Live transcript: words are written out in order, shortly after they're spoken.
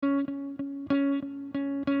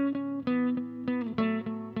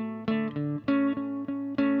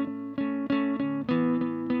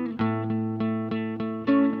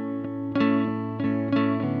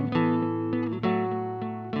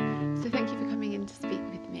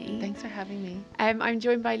having me. I'm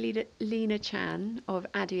joined by Lina Chan of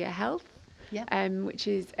Adia Health, Yeah. which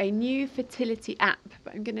is a new fertility app.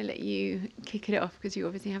 But I'm going to let you kick it off because you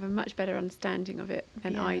obviously have a much better understanding of it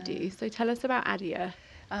than I do. So tell us about Adia.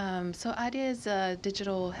 So Adia is a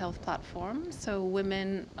digital health platform. So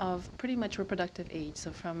women of pretty much reproductive age,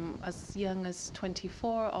 so from as young as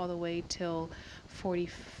 24 all the way till 40,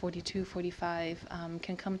 42, 45,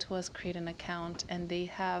 can come to us, create an account, and they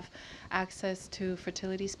have access to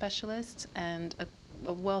fertility specialists and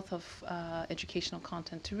a wealth of educational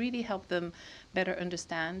content to really help them better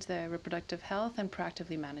understand their reproductive health and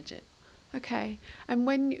proactively manage it. Okay.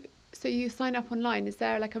 And so you sign up online, is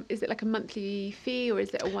it like a monthly fee or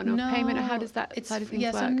is it a one-off payment, or how No, does that side of things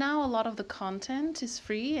yeah. work? So now a lot of the content is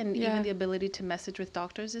free, and even Yeah. the ability to message with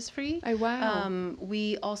doctors is free. Oh, wow. We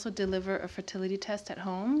also deliver a fertility test at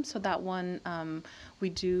home, so that one we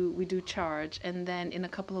do charge, and then in a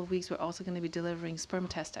couple of weeks we're also going to be delivering sperm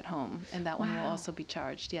test at home, and that one will Wow. also be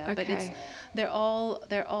charged. Yeah, but Okay. they're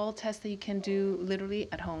all tests that you can do literally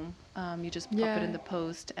at home. You just pop it in Yeah. the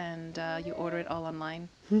post, and you order it all online.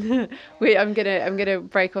 I'm gonna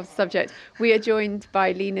break off the subject. We are joined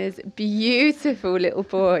by Lena's beautiful little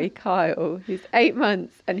boy, Kyle, who's 8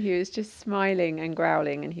 months, and he is just smiling and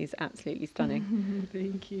growling, and he's absolutely stunning.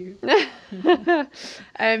 Thank you.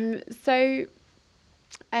 So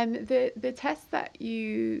the tests that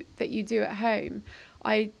you do at home,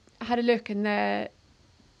 I had a look, and they're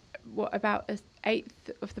about an eighth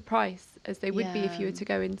of the price as they would be if you were to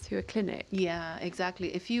go into a clinic. Yeah,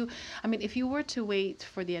 exactly. If you were to wait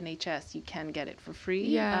for the NHS, you can get it for free.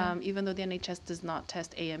 Yeah. Even though the NHS does not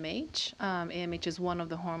test AMH. AMH is one of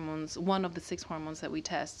the hormones, one of the 6 hormones that we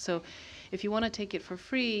test. So if you want to take it for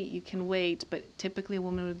free, you can wait, but typically a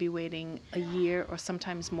woman would be waiting a year or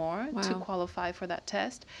sometimes more to Wow. qualify for that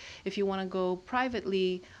test. If you want to go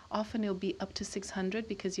privately, often it'll be up to 600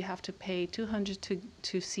 because you have to pay 200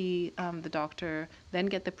 to see the doctor, then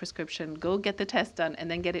get the prescription, go get the test done, and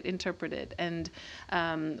then get it interpreted. And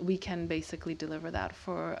we can basically deliver that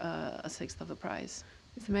for a sixth of the price.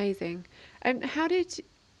 It's amazing. How did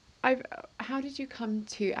you come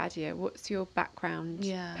to Adia? What's your background,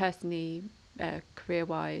 Yeah. personally,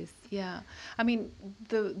 career-wise? Yeah, I mean,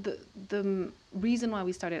 the reason why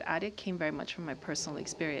we started Adia came very much from my personal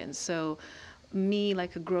experience. So me,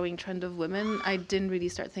 like a growing trend of women, I didn't really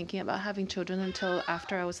start thinking about having children until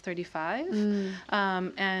after I was 35.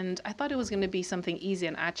 And I thought it was going to be something easy,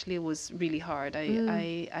 and actually it was really hard.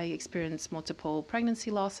 I experienced multiple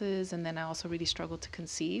pregnancy losses, and then I also really struggled to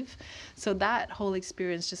conceive. So that whole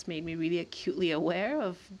experience just made me really acutely aware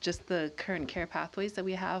of just the current care pathways that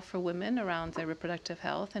we have for women around their reproductive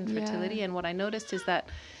health and fertility. Yeah. And what I noticed is that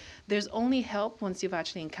there's only help once you've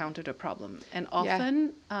actually encountered a problem. And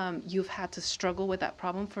often you've had to struggle with that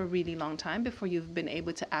problem for a really long time before you've been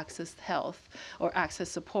able to access health or access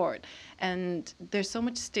support. And there's so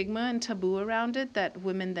much stigma and taboo around it that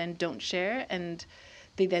women then don't share, and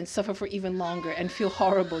they then suffer for even longer and feel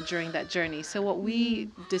horrible during that journey. So what we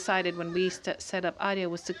decided when we set up Adia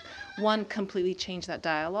was to, one, completely change that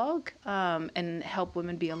dialogue and help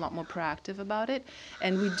women be a lot more proactive about it.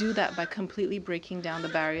 And we do that by completely breaking down the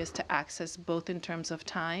barriers to access, both in terms of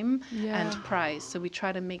time and price. So we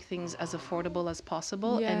try to make things as affordable as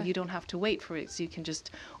possible, and you don't have to wait for it. So you can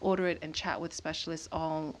just order it and chat with specialists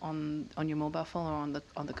all on your mobile phone or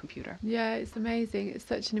on the computer. Yeah, it's amazing. It's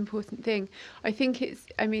such an important thing. I think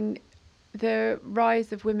the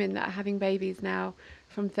rise of women that are having babies now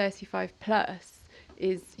from 35 plus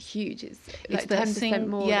is huge. It's like 10%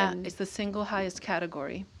 more. It's the single highest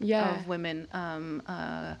category of women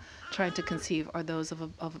trying to conceive are those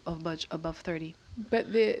above 30. But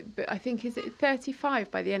I think, is it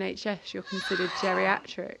 35 by the NHS you're considered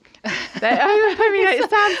geriatric? I mean, it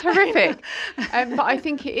sounds horrific, but I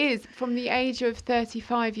think it is. From the age of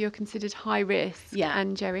 35, you're considered high risk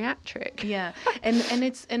and geriatric. Yeah,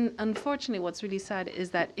 and unfortunately, what's really sad is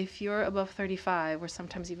that if you're above 35 or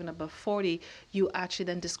sometimes even above 40, you actually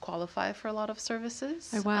then disqualify for a lot of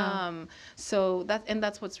services. Oh, wow. So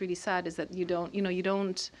that's what's really sad, is that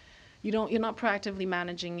you're not proactively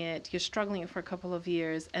managing it. You're struggling for a couple of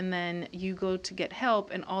years, and then you go to get help,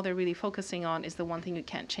 and all they're really focusing on is the one thing you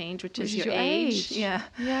can't change, which is your age.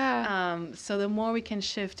 Yeah. So the more we can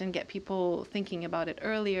shift and get people thinking about it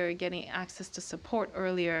earlier, getting access to support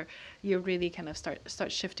earlier, you really kind of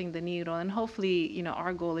start shifting the needle. And hopefully,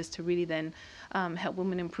 our goal is to really then help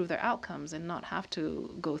women improve their outcomes and not have to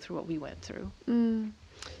go through what we went through.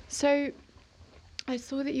 So I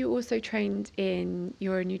saw that you also trained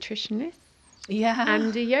you're a nutritionist. Yeah.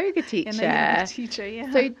 And a yoga teacher. And a yoga teacher,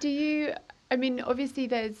 yeah. So do you, I mean, obviously,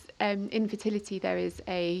 there's infertility. There is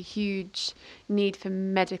a huge need for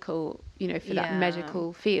medical, for that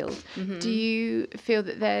medical field. Do you feel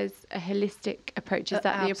that there's a holistic approach? Is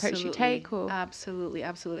that the approach you take? Or? Absolutely.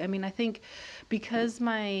 I mean, I think because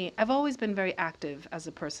I've always been very active as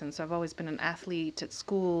a person. So I've always been an athlete at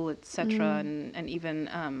school, etc., and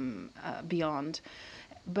even beyond.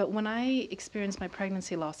 But when I experienced my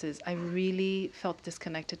pregnancy losses, I really felt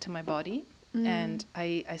disconnected to my body. And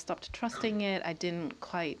I stopped trusting it. I didn't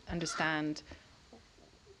quite understand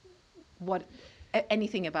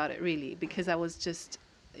anything about it, really, because I was just,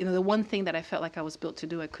 the one thing that I felt like I was built to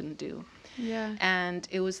do, I couldn't do. Yeah. And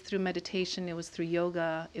it was through meditation, it was through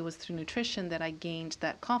yoga, it was through nutrition that I gained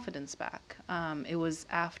that confidence back. It was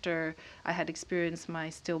after I had experienced my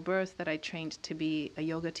stillbirth that I trained to be a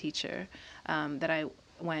yoga teacher, that I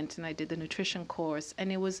went and I did the nutrition course,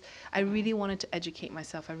 and I really wanted to educate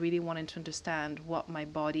myself. I really wanted to understand what my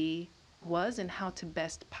body was and how to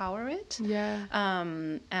best power it. Yeah.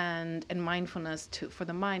 And mindfulness for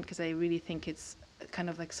the mind, because I really think it's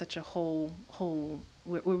kind of like such a whole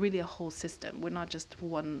we're really a whole system. We're not just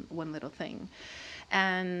one little thing.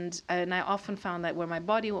 And I often found that where my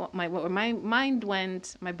mind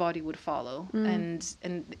went, my body would follow, and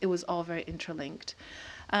it was all very interlinked.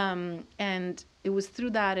 And it was through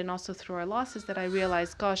that, and also through our losses, that I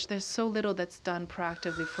realized, gosh, there's so little that's done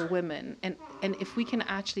proactively for women. And if we can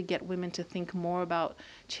actually get women to think more about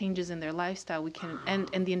changes in their lifestyle, we can,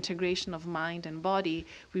 and the integration of mind and body,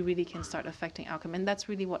 we really can start affecting outcome. And that's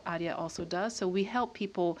really what Adia also does. So we help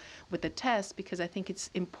people with the test, because I think it's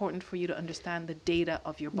important for you to understand the data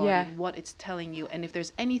of your body, what it's telling you. And if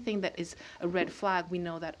there's anything that is a red flag, we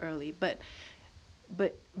know that early. But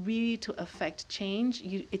really, to affect change,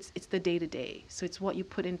 it's the day-to-day. So it's what you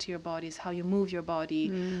put into your body, it's how you move your body.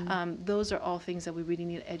 Those are all things that we really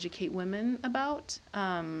need to educate women about.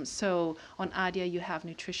 So on Adia, you have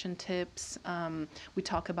nutrition tips. We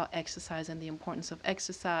talk about exercise and the importance of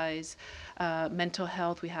exercise. Mental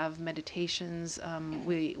health, we have meditations.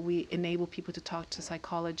 We enable people to talk to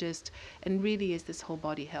psychologists, and really is this whole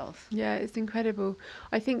body health. Yeah, it's incredible.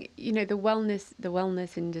 I think, the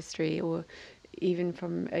wellness industry, or even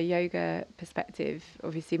from a yoga perspective,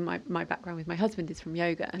 obviously my background with my husband is from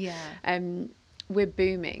yoga. We're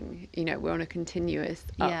booming, we're on a continuous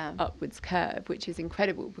upwards curve, which is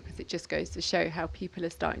incredible, because it just goes to show how people are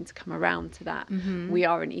starting to come around to that. We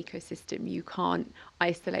are an ecosystem. You can't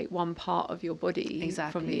isolate one part of your body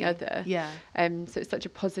from the other. So it's such a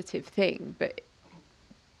positive thing, but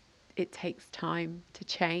it takes time to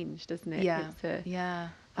change, doesn't it?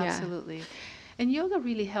 Absolutely. And yoga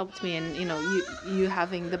really helped me, and you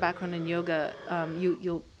having the background in yoga,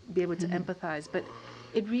 you'll be able to empathize. But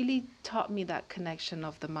it really taught me that connection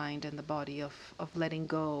of the mind and the body, of letting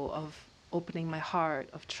go, of opening my heart,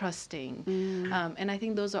 of trusting. And I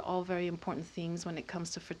think those are all very important things when it comes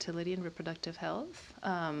to fertility and reproductive health,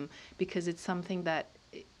 because it's something that,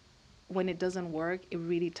 when it doesn't work, it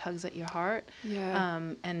really tugs at your heart.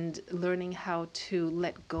 And learning how to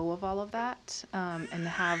let go of all of that, and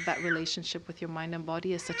have that relationship with your mind and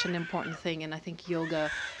body is such an important thing. And I think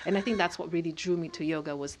yoga, and I think that's what really drew me to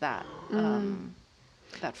yoga, was that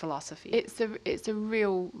that philosophy. It's a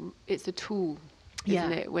tool,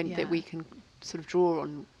 isn't it? That we can sort of draw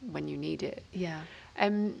on when you need it.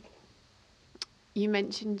 You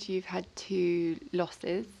mentioned you've had 2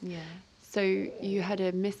 losses. So you had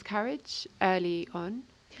a miscarriage early on?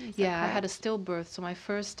 I had a stillbirth. So my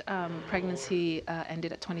first pregnancy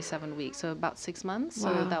ended at 27 weeks, so about 6 months.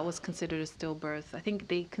 Wow. So that was considered a stillbirth. I think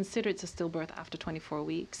they consider it's a stillbirth after 24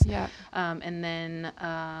 weeks. And then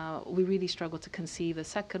we really struggled to conceive the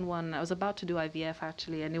second one. I was about to do IVF,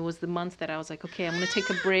 actually, and it was the month that I was like, okay, I'm going to take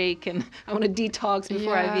a break and I want to detox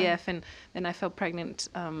before IVF. And then I felt pregnant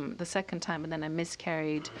the second time, and then I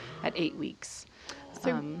miscarried at 8 weeks.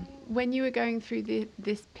 So when you were going through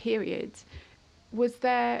this period, were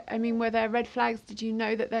there red flags? Did you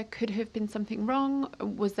know that there could have been something wrong?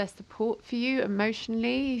 Was there support for you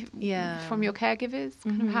emotionally from your caregivers?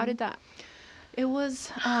 How did that? It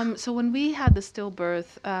was, so when we had the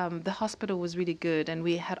stillbirth, the hospital was really good, and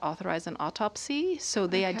we had authorized an autopsy. So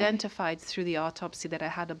they identified through the autopsy that I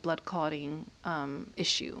had a blood clotting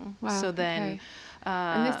issue. Wow. So then...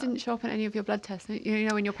 and this didn't show up on any of your blood tests.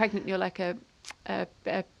 When you're pregnant, you're like a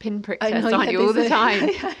pinprick test, aren't you, all the time?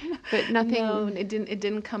 But nothing. No, it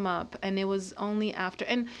didn't come up, and it was only after,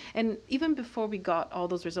 and even before we got all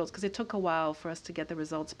those results, because it took a while for us to get the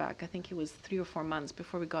results back. I think it was 3 or 4 months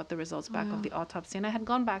before we got the results back of the autopsy, and I had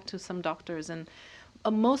gone back to some doctors, and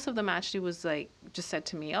most of them actually was like, just said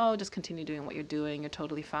to me, oh, just continue doing what you're doing. You're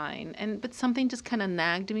totally fine. But something just kind of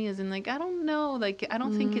nagged me, as in like, I don't know, like, I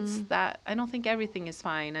don't think it's that, I don't think everything is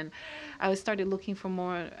fine. And I started looking for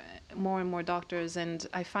more and more doctors. And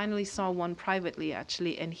I finally saw one privately,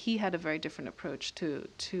 actually, and he had a very different approach to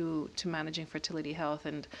managing fertility health.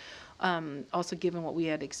 And also, given what we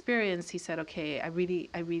had experienced, he said, okay, I really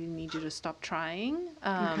need you to stop trying.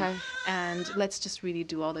 And let's just really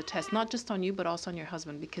do all the tests, not just on you, but also on your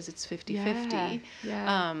husband, because it's 50-50.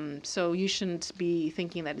 So you shouldn't be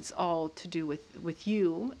thinking that it's all to do with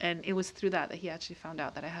you. And it was through that he actually found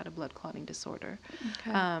out that I had a blood clotting disorder.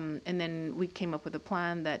 And then we came up with a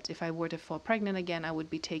plan that if I were to fall pregnant again, I would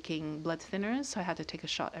be taking blood thinners. So I had to take a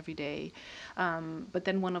shot every day. But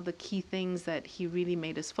then one of the key things that he really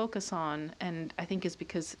made us focus on, and I think is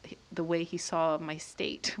because the way he saw my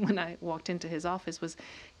state when I walked into his office, was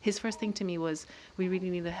his first thing to me was, we really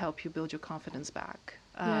need to help you build your confidence back.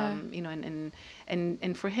 You know,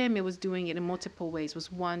 and for him, it was doing it in multiple ways.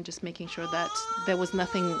 Was one, just making sure that there was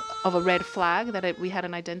nothing of a red flag that we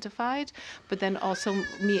hadn't identified, but then also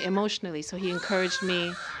me emotionally. So he encouraged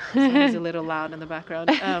me. He's a little loud in the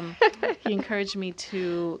background. He encouraged me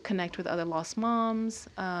to connect with other lost moms.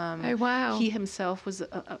 Oh, wow. He himself was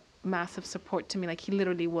a massive support to me. Like, he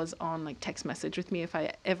literally was on like text message with me if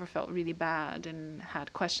I ever felt really bad and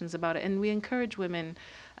had questions about it. And we encourage women,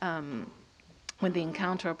 when they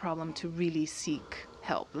encounter a problem, to really seek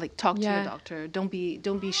help. Like, talk to your doctor. Don't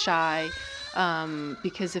be shy,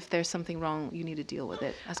 because if there's something wrong, you need to deal with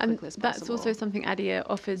it as quickly as possible. That's also something Adia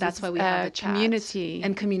offers. That's why we have the chat.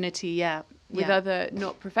 Community. With other,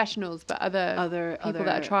 not professionals, but other people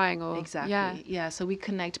that are trying. Or exactly. So we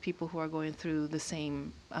connect people who are going through the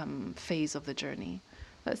same phase of the journey.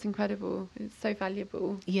 That's incredible. It's so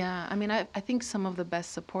valuable. Yeah, I mean, I think some of the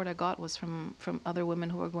best support I got was from other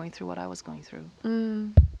women who were going through what I was going through.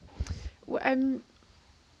 Well,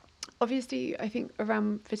 obviously, I think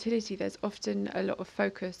around fertility, there's often a lot of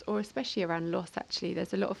focus, or especially around loss, actually,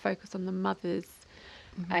 there's a lot of focus on the mother's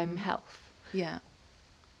health. Yeah.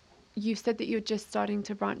 You said that you're just starting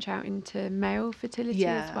to branch out into male fertility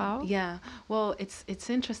as well. Yeah. Well, it's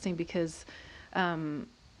interesting because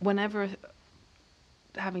whenever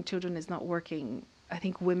having children is not working, I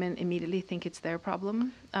think women immediately think it's their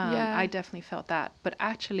problem. I definitely felt that. But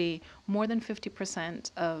actually, more than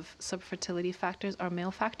 50% of subfertility factors are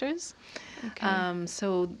male factors.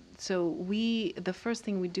 So the first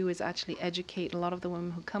thing we do is actually educate a lot of the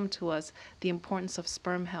women who come to us the importance of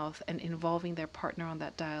sperm health and involving their partner on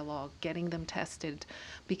that dialogue, getting them tested.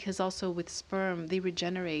 Because also with sperm, they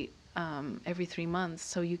regenerate every 3 months,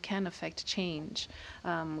 so you can affect change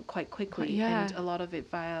quite quickly, and a lot of it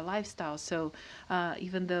via lifestyle. So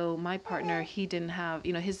even though my partner, he didn't have,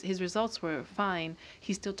 his results were fine,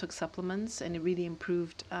 he still took supplements, and it really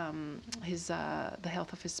improved the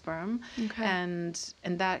health of his sperm, and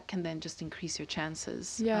that can then just increase your chances.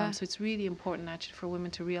 So it's really important actually for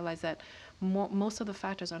women to realize that most of the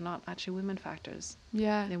factors are not actually women factors.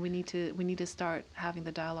 And we need to start having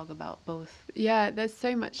the dialogue about both. There's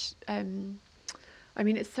so much. I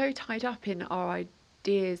mean, it's so tied up in our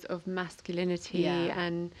ideas of masculinity,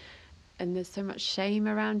 and there's so much shame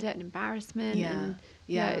around it and embarrassment. And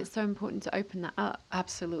it's so important to open that up.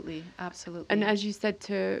 Absolutely. And as you said,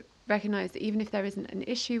 to recognize that even if there isn't an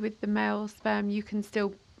issue with the male sperm, you can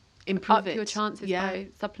still improve your chances by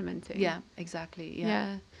supplementing. Exactly.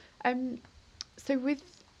 So with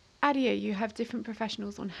Adia, you have different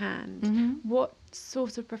professionals on hand. What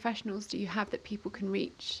sort of professionals do you have that people can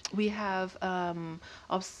reach? We have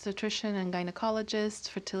obstetrician and gynecologist,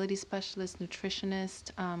 fertility specialist,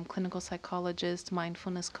 nutritionist, clinical psychologist,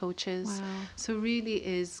 mindfulness coaches. So really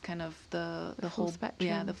is kind of the whole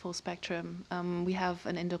spectrum. The full spectrum. We have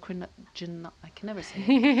an endocrinologist, I can never say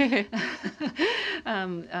it.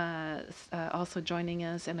 Also joining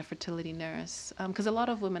us, and a fertility nurse. Because a lot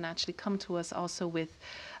of women actually come to us also with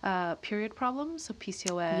period problems, so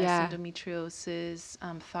PCOS, endometriosis,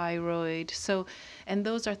 thyroid. So, and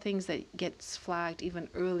those are things that gets flagged even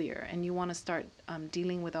earlier, and you want to start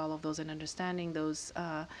dealing with all of those and understanding those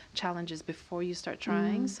challenges before you start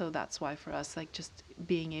trying. So that's why for us, like, just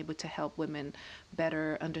being able to help women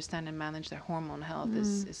better understand and manage their hormone health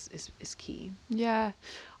is key.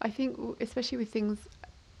 I think especially with things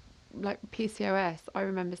like PCOS, I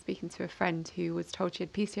remember speaking to a friend who was told she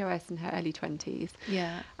had PCOS in her early 20s.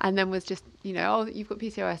 And then was just, oh, you've got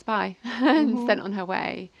PCOS, bye, and sent on her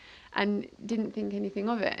way, and didn't think anything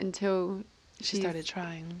of it until she started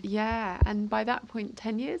trying. And by that point,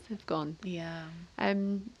 10 years have gone.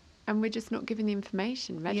 And we're just not given the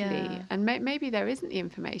information readily. And maybe there isn't the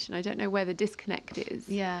information. I don't know where the disconnect is.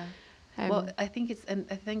 Well, I think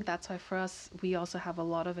I think that's why for us, we also have a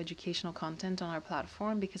lot of educational content on our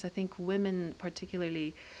platform, because I think women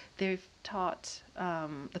particularly, they've taught,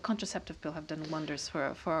 the contraceptive pill have done wonders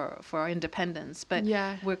for our independence, but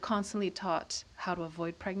we're constantly taught how to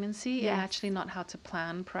avoid pregnancy and actually not how to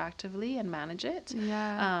plan proactively and manage it.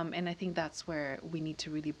 And I think that's where we need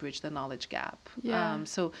to really bridge the knowledge gap.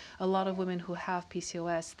 So a lot of women who have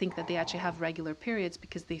PCOS think that they actually have regular periods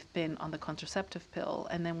because they've been on the contraceptive pill,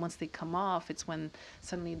 and then once they come off, it's when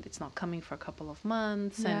suddenly it's not coming for a couple of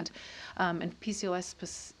months. And PCOS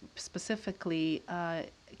specifically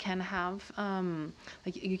can have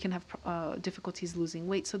like you can have difficulties losing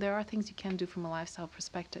weight. So there are things you can do from a lifestyle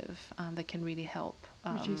perspective that can really help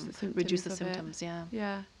reduce the symptoms.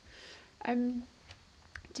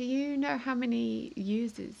 Do you know how many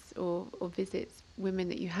users or visits women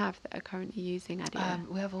that you have that are currently using Adia?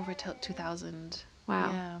 We have over 2,000.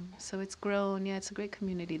 Wow. Yeah. So it's grown. Yeah, it's a great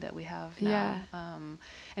community that we have now.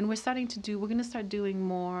 And we're going to start doing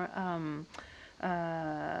more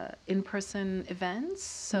in-person events.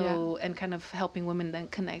 So, and kind of helping women then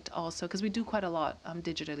connect also, because we do quite a lot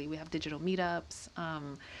digitally. We have digital meetups.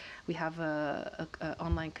 We have a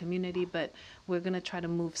online community, but we're going to try to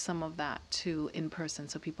move some of that to in person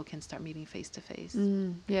so people can start meeting face to face.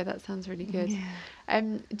 Yeah, that sounds really good.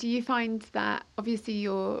 Do you find that obviously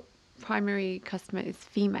your primary customer is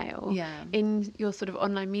female? In your sort of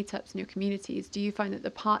online meetups and your communities, do you find that the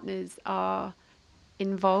partners are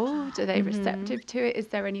involved? Are they receptive to it? Is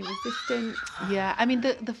there any resistance? Yeah, I mean,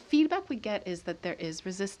 the feedback we get is that there is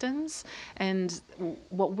resistance, and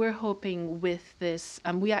what we're hoping with this,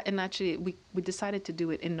 we decided to do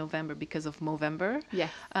it in November because of Movember.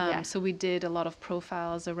 So we did a lot of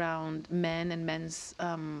profiles around men and men's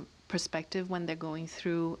perspective when they're going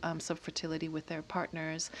through subfertility with their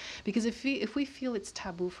partners, because if we feel it's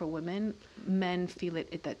taboo for women, men feel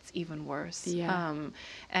that's even worse.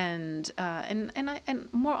 And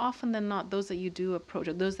more often than not, those that you do approach,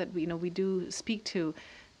 or those that we do speak to,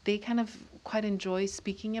 they kind of quite enjoy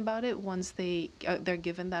speaking about it once they're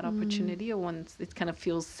given that opportunity, or once it kind of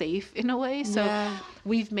feels safe in a way. So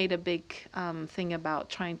we've made a big thing about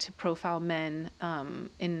trying to profile men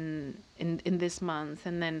in this month,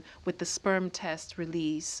 and then with the sperm test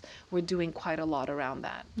release, we're doing quite a lot around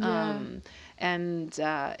that. And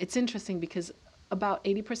it's interesting because about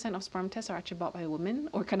 80% of sperm tests are actually bought by women,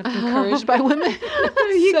 or kind of encouraged by women. But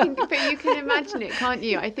you can imagine it, can't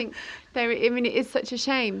you? I think it is such a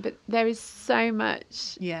shame, but there is so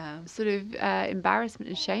much sort of embarrassment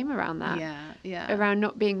and shame around that. Around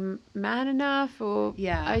not being man enough, or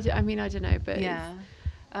I don't know, but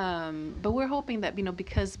but we're hoping that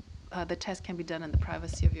because the test can be done in the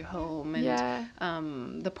privacy of your home,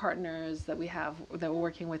 and the partners that we have that we're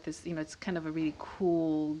working with is it's kind of a really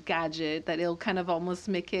cool gadget that it'll kind of almost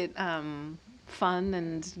make it fun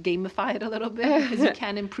and gamify it a little bit, because you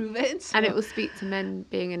can improve it. So. And it will speak to men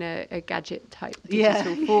being in a gadget type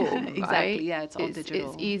digital form. Exactly. Right? It's all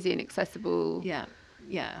digital. It's easy and accessible.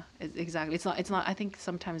 Exactly. It's not. I think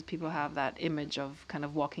sometimes people have that image of kind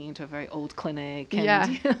of walking into a very old clinic. And,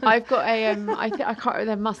 I've got a. I can't.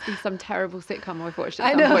 There must be some terrible sitcom I've watched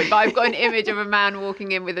at some point. But I've got an image of a man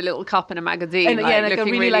walking in with a little cup and a magazine, and,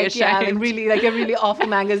 looking really ashamed. Like a really awful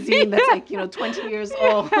magazine that's 20 years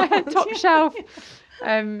old, top shelf.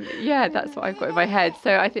 That's what I've got in my head.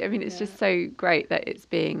 So I think. It's just so great that it's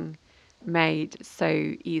being made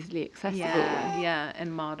so easily accessible.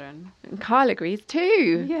 And modern. And Kyle agrees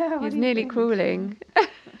too. He's nearly crawling.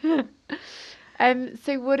 So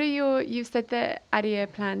what are you've said that Adia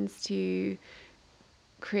plans to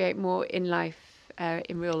create more in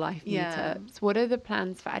real life meetups. What are the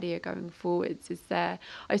plans for Adia going forwards? I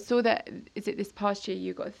saw that, is it this past year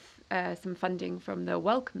you got some funding from the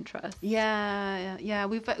Wellcome Trust? We have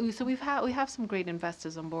some great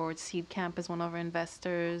investors on board. Seed Camp is one of our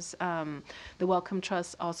investors. The Wellcome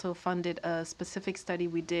Trust also funded a specific study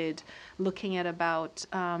we did looking at about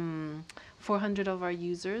 400 of our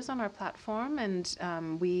users on our platform, and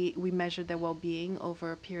we measured their well-being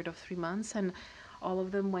over a period of 3 months, and all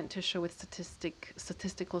of them went to show with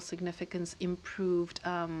statistical significance improved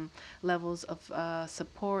levels of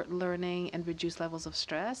support, learning, and reduced levels of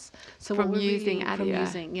stress. So from using Adia.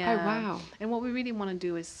 Oh, wow. And what we really want to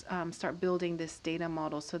do is start building this data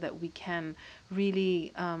model so that we can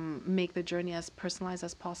really make the journey as personalized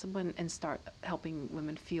as possible, and start helping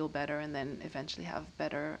women feel better, and then eventually have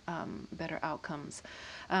better outcomes.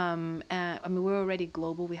 We're already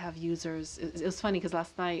global. We have users. It was funny because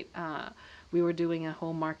last night we were doing a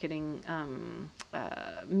whole marketing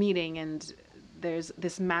meeting, and there's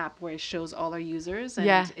this map where it shows all our users,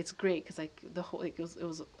 and it's great because like the whole it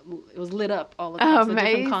was lit up all across the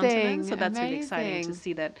different continents. So that's really exciting to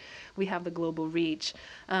see that we have the global reach.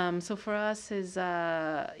 So for us is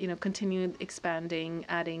continue expanding,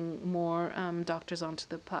 adding more doctors onto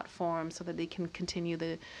the platform so that they can continue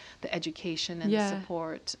the education and the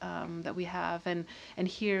support that we have, and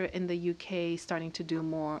here in the UK starting to do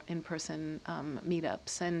more in-person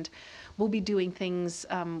meetups, and we'll be doing things,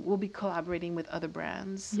 we'll be collaborating with other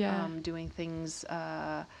brands, doing things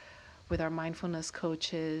with our mindfulness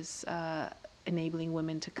coaches, enabling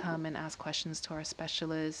women to come and ask questions to our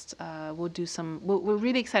specialists. We'll do we're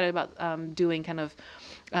really excited about doing kind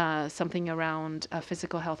of something around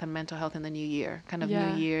physical health and mental health in the new year, kind of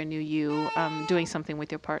new year, new you, doing something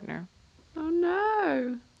with your partner. Oh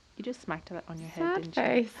no. You just smacked that on your head, didn't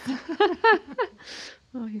face. You?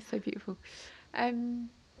 Oh, he's so beautiful.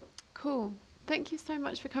 Cool. Thank you so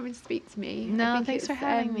much for coming to speak to me. No, thanks for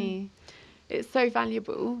having me. It's so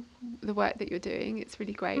valuable, the work that you're doing. It's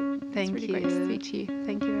really great. Thank you. It's really great to speak to you.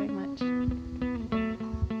 Thank you very much.